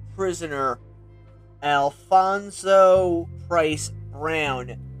this prisoner, Alfonso Price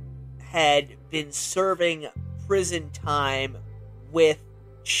Brown, had been serving prison time with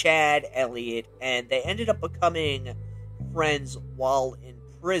Chad Elliot, and they ended up becoming friends while in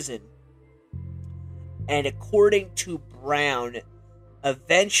prison. And according to Brown,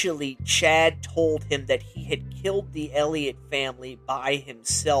 eventually Chad told him that he had killed the Elliot family by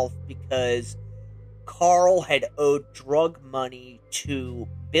himself because Carl had owed drug money to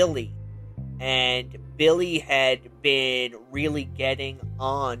Billy, and Billy had been really getting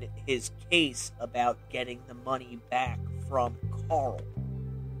on his case about getting the money back from Carl.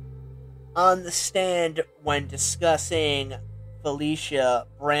 On the stand, when discussing Felicia,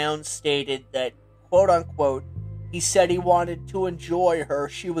 Brown stated that, quote-unquote, he said he wanted to enjoy her.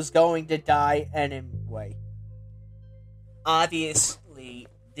 She was going to die anyway. Obviously,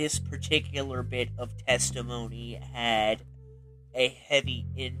 this particular bit of testimony had a heavy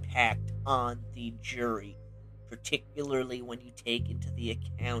impact on the jury, particularly when you take into the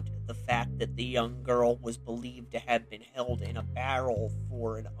account the fact that the young girl was believed to have been held in a barrel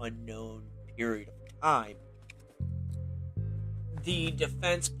for an unknown period of time. The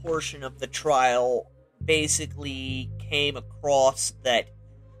defense portion of the trial basically came across that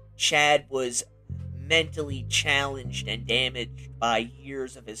Chad was mentally challenged and damaged by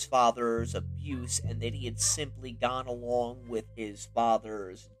years of his father's abuse, and that he had simply gone along with his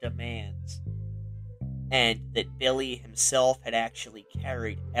father's demands, and that Billy himself had actually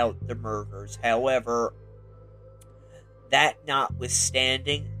carried out the murders. However, that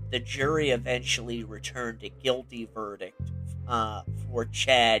notwithstanding, the jury eventually returned a guilty verdict for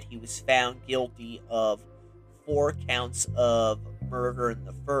Chad. He was found guilty of 4 counts of murder in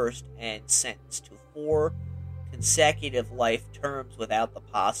the first and sentenced to 4 consecutive life terms without the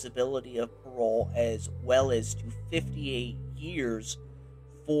possibility of parole, as well as to 58 years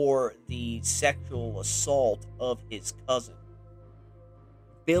for the sexual assault of his cousin.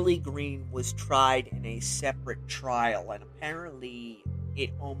 Billy Green was tried in a separate trial, and apparently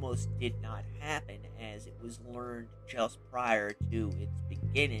it almost did not happen, as it was learned just prior to its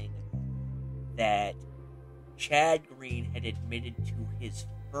beginning that Chad Green had admitted to his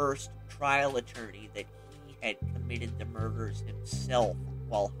first trial attorney that he had committed the murders himself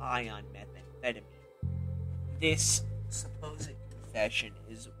while high on methamphetamine. This supposed confession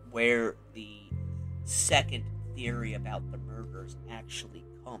is where the second theory about the murders actually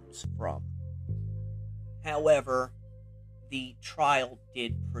comes from. However, the trial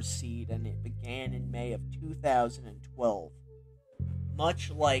did proceed, and it began in May of 2012.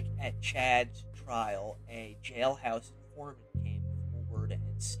 Much like at Chad's trial, a jailhouse informant came forward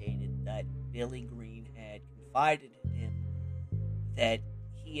and stated that Billy Green had confided in him that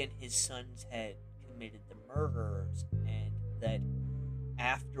he and his sons had committed the murders, and that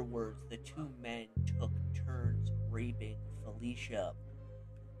afterwards the 2 men took turns raping Felicia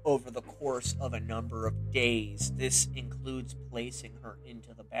over the course of a number of days. This includes placing her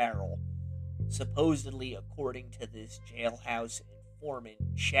into the barrel. Supposedly, according to this jailhouse informant,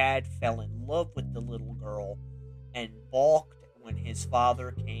 Chad fell in love with the little girl and balked when his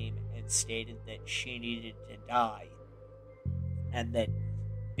father came and stated that she needed to die, and that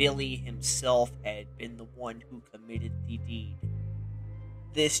Billy himself had been the one who committed the deed.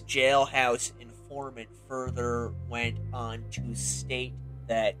 This jailhouse informant further went on to state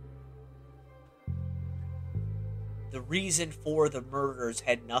that the reason for the murders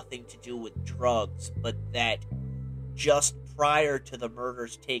had nothing to do with drugs, but that just prior to the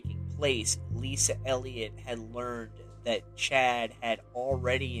murders taking place, Lisa Elliott had learned that Chad had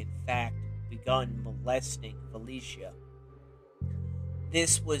already, in fact, begun molesting Felicia.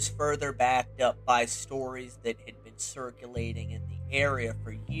 This was further backed up by stories that had been circulating in the area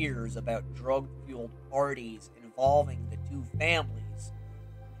for years about drug-fueled parties involving the 2 families,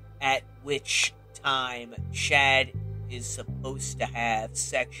 at which time Chad is supposed to have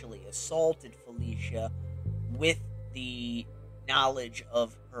sexually assaulted Felicia with the knowledge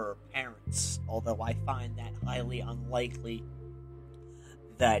of her parents, although I find that highly unlikely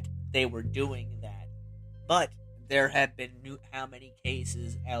that they were doing that. But there have been how many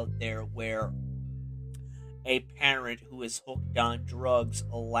cases out there where a parent who is hooked on drugs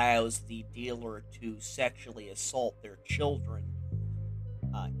allows the dealer to sexually assault their children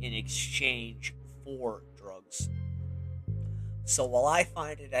in exchange for drugs. So while I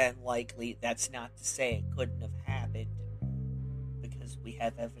find it unlikely, that's not to say it couldn't have happened, because we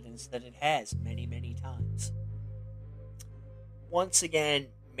have evidence that it has many, many times. Once again,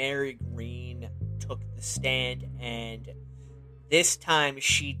 Mary Green took the stand, and this time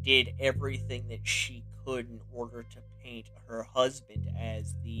she did everything that she could in order to paint her husband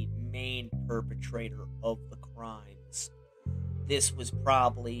as the main perpetrator of the crimes. This was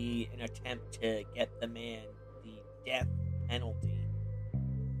probably an attempt to get the man the death penalty,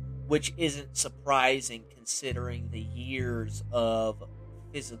 which isn't surprising considering the years of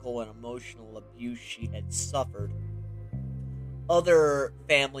physical and emotional abuse she had suffered. Other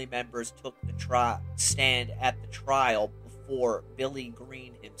family members took the stand at the trial before Billy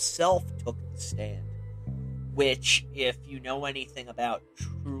Green himself took the stand, which, if you know anything about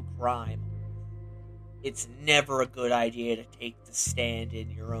true crime, it's never a good idea to take the stand in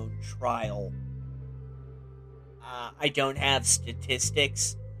your own trial. I don't have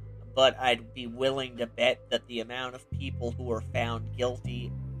statistics, but I'd be willing to bet that the amount of people who are found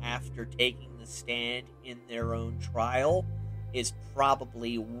guilty after taking the stand in their own trial is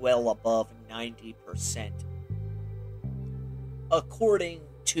probably well above 90%. According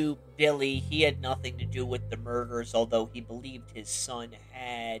to Billy, he had nothing to do with the murders, although he believed his son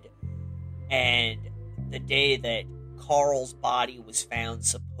had, and the day that Carl's body was found,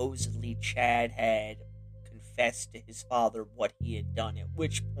 supposedly Chad had confessed to his father what he had done, at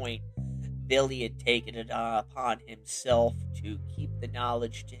which point Billy had taken it upon himself to keep the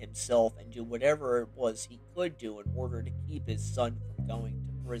knowledge to himself and do whatever it was he could do in order to keep his son from going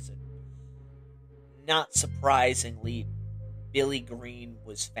to prison. Not surprisingly, Billy Green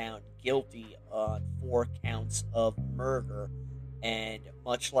was found guilty on 4 counts of murder, and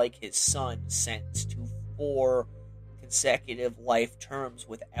much like his son, sentenced to 4 consecutive life terms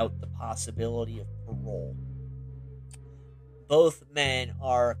without the possibility of parole. Both men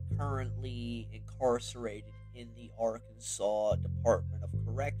are currently incarcerated in the Arkansas Department of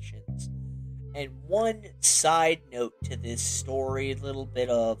Corrections. And one side note to this story, a little bit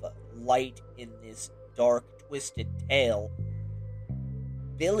of light in this dark, twisted tale.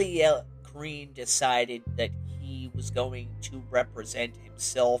 Billy Green decided that he was going to represent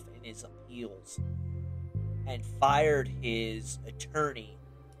himself in his appeals and fired his attorney.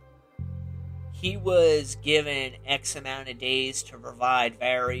 He was given X amount of days to provide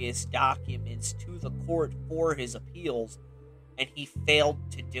various documents to the court for his appeals, and he failed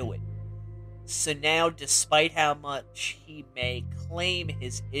to do it. So now, despite how much he may claim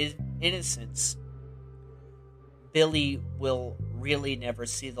his innocence, Billy will really never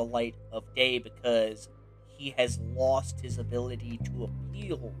see the light of day because he has lost his ability to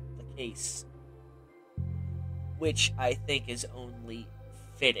appeal the case, which I think is only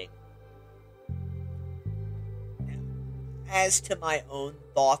fitting. As to my own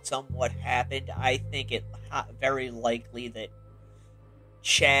thoughts on what happened, I think it very likely that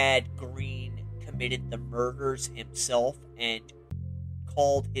Chad Green committed the murders himself and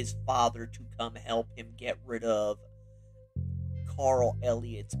called his father to come help him get rid of Carl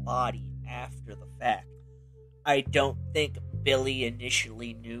Elliott's body after the fact. I don't think Billy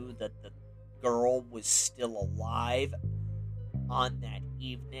initially knew that the girl was still alive on that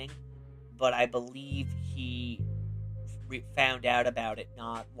evening, but I believe he found out about it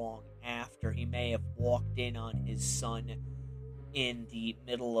not long after. He may have walked in on his son in the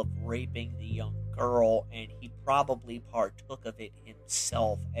middle of raping the young girl, and he probably partook of it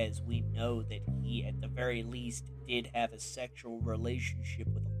himself, as we know that he, at the very least, did have a sexual relationship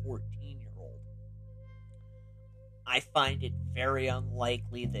with a 14-year-old. I find it very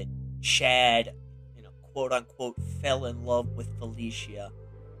unlikely that Chad, quote-unquote, fell in love with Felicia.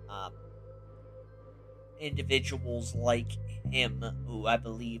 Individuals like him, who I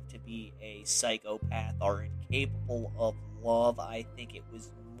believe to be a psychopath, are incapable of love. I think it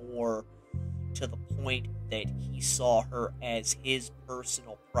was more to the point that he saw her as his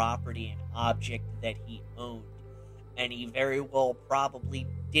personal property, an object that he owned. And he very well probably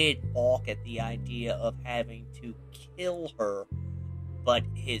did balk at the idea of having to kill her, but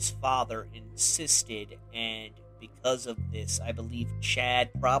his father insisted, and because of this, I believe Chad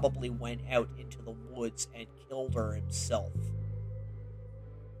probably went out into the woods and killed her himself.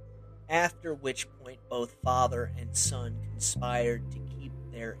 After which point, both father and son conspired to keep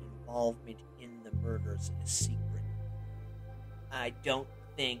their involvement in the murders a secret. I don't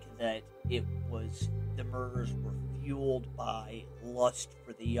think that the murders were fueled by lust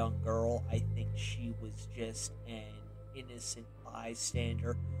for the young girl. I think she was just an innocent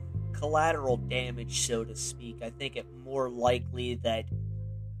bystander. Collateral damage, so to speak. I think it more likely that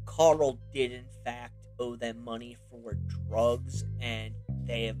Carl did in fact owe them money for drugs, and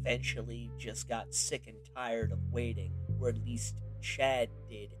they eventually just got sick and tired of waiting, or at least Chad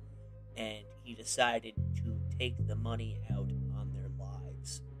did, and he decided to take the money out on their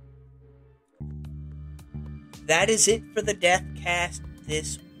lives. That is it for the Deathcast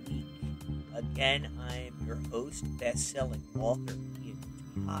this week. Again, I am your host, best-selling author Ian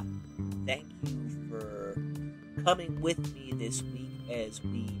Todd. Thank you for coming with me this week as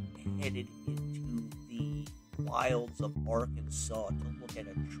we headed into the wilds of Arkansas to look at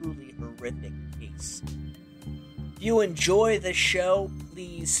a truly horrific case. If you enjoy the show,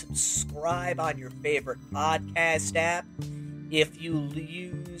 please subscribe on your favorite podcast app. If you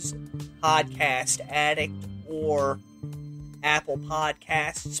use Podcast Addict or Apple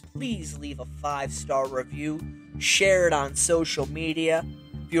Podcasts, please leave a 5-star review. Share it on social media.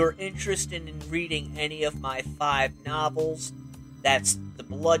 If you're interested in reading any of my 5 novels, that's the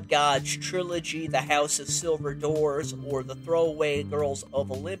Blood Gods trilogy, The House of Silver Doors, or The Throwaway Girls of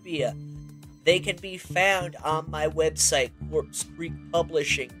Olympia, they can be found on my website,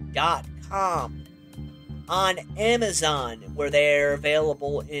 corpsecreekpublishing.com, on Amazon, where they're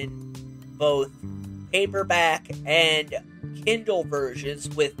available in both paperback and Kindle versions,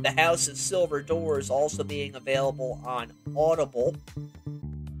 with The House of Silver Doors also being available on Audible.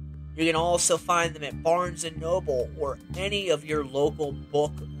 You can also find them at Barnes & Noble or any of your local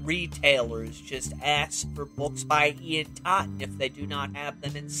book retailers. Just ask for books by Ian Totten. If they do not have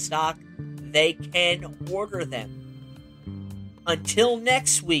them in stock, they can order them. Until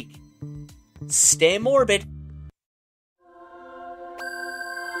next week, stay morbid.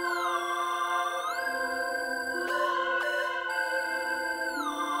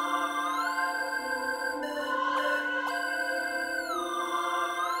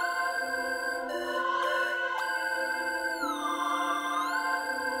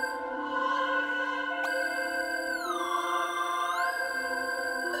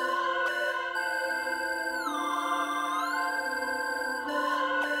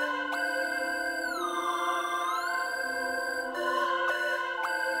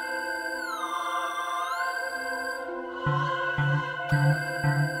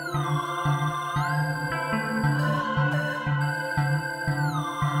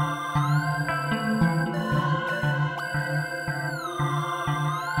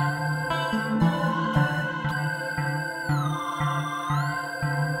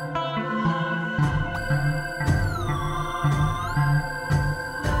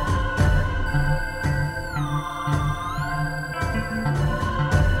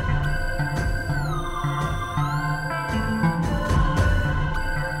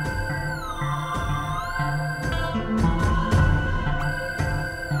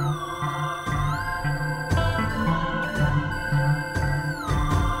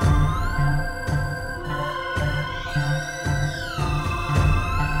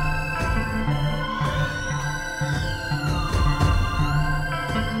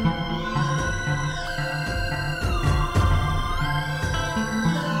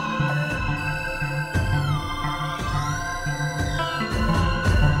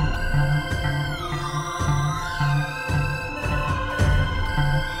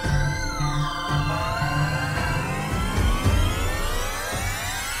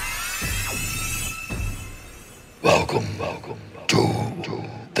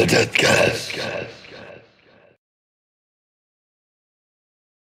 The Deathcast.